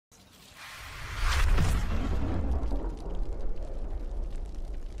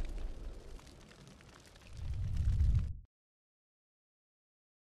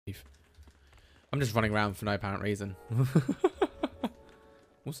I'm just running around for no apparent reason.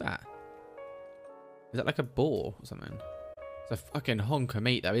 What's that? Is that like a boar or something? It's a fucking hunk of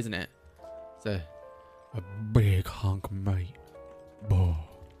meat though, isn't it? It's a big hunk of meat. Boar.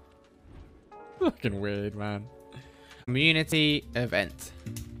 Fucking weird, man. Community event.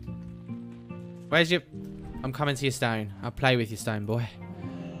 Where's your... I'm coming to your stone. I'll play with your stone, boy.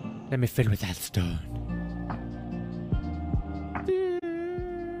 Let me fiddle with that stone.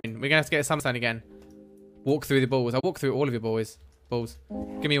 We're gonna have to get a summer stone again. Walk through the balls. I'll walk through all of your balls.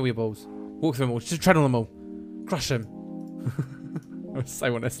 Give me all your balls. Walk through them all. Just tread on them all. Crush them. I was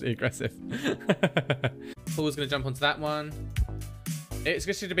so honestly aggressive. Paul's gonna jump onto that one. It's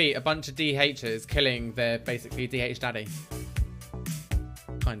just gonna be a bunch of DHs killing their basically DH daddy.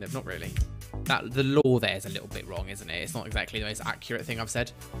 Kind of, not really. The law there is a little bit wrong, isn't it? It's not exactly the most accurate thing I've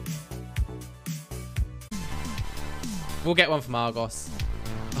said. We'll get one from Argos.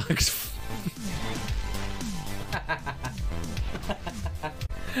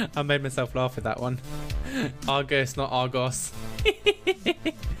 I made myself laugh with that one. Argus, not Argos.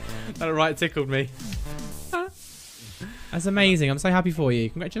 That right tickled me. That's amazing. I'm so happy for you.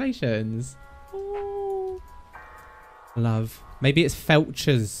 Congratulations. Ooh. Love. Maybe it's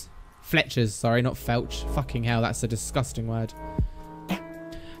Felchers. Fletchers, sorry, not Felch. Fucking hell, that's a disgusting word.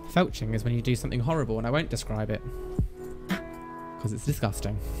 Felching is when you do something horrible, and I won't describe it. Because it's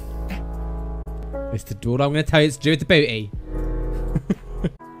disgusting. It's to do what I'm going to tell you it's to do with the booty.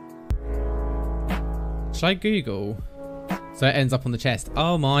 Should I Google? So it ends up on the chest.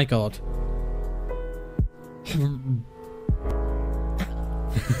 Oh my god.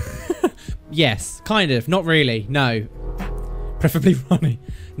 Yes, kind of. Not really. No. Preferably Ronnie.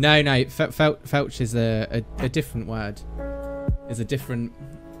 No, no. Felch is a different word. Is a different...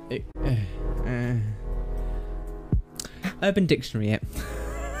 Urban Dictionary it.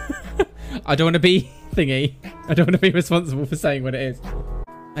 I don't want to be thingy. I don't want to be responsible for saying what it is.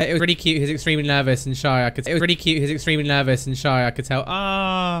 It was really cute. He's extremely nervous and shy. It was really cute. He's extremely nervous and shy. I could tell.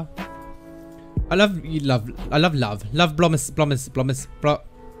 Ah. I love you. I love love. Love blomus.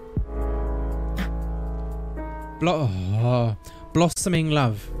 Blossoming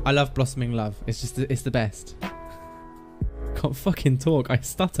love. I love blossoming love. It's just, it's the best. Can't fucking talk. I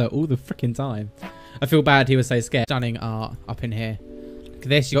stutter all the freaking time. I feel bad. He was so scared. Stunning art up in here. Look at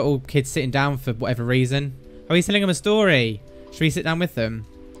this. You got all kids sitting down for whatever reason. Oh, he's telling them a story. Should we sit down with them?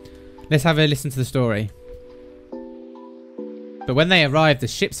 Let's have a listen to the story. But when they arrived, the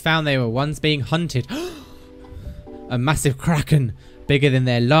ships found they were once being hunted. A massive kraken, bigger than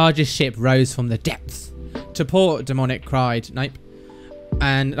their largest ship, rose from the depths. To port, Demonic cried. Nope.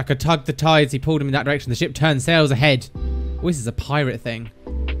 And like a tug the tides, he pulled him in that direction. The ship turned sails ahead. Oh, this is a pirate thing.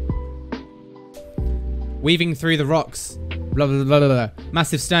 Weaving through the rocks. Blah, blah, blah, blah, blah.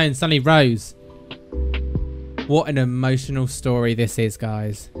 Massive stones suddenly rose. What an emotional story this is,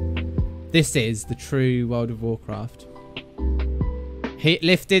 guys. This is the true World of Warcraft. He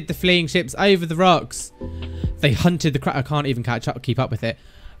lifted the fleeing ships over the rocks. They hunted the kraken. I can't even keep up with it.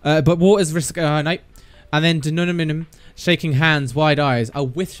 But waters risk... nope. And then Denuminum shaking hands, wide eyes. Oh,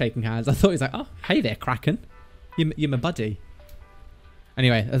 with shaking hands. I thought he was like, oh, hey there, Kraken. You're my buddy.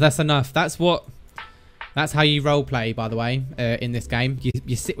 Anyway, that's enough. That's how you roleplay, by the way, in this game.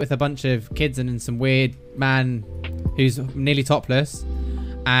 You sit with a bunch of kids and some weird man who's nearly topless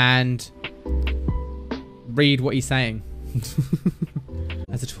and read what he's saying.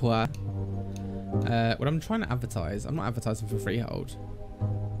 As a twat. What I'm trying to advertise. I'm not advertising for Freehold.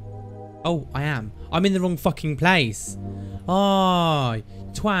 Oh, I am. I'm in the wrong fucking place. Oh,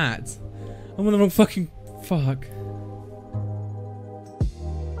 twat. I'm on the wrong fucking... Fuck.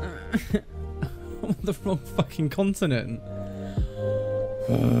 I'm on the wrong fucking continent.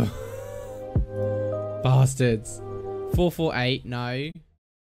 Bastards. 448, no.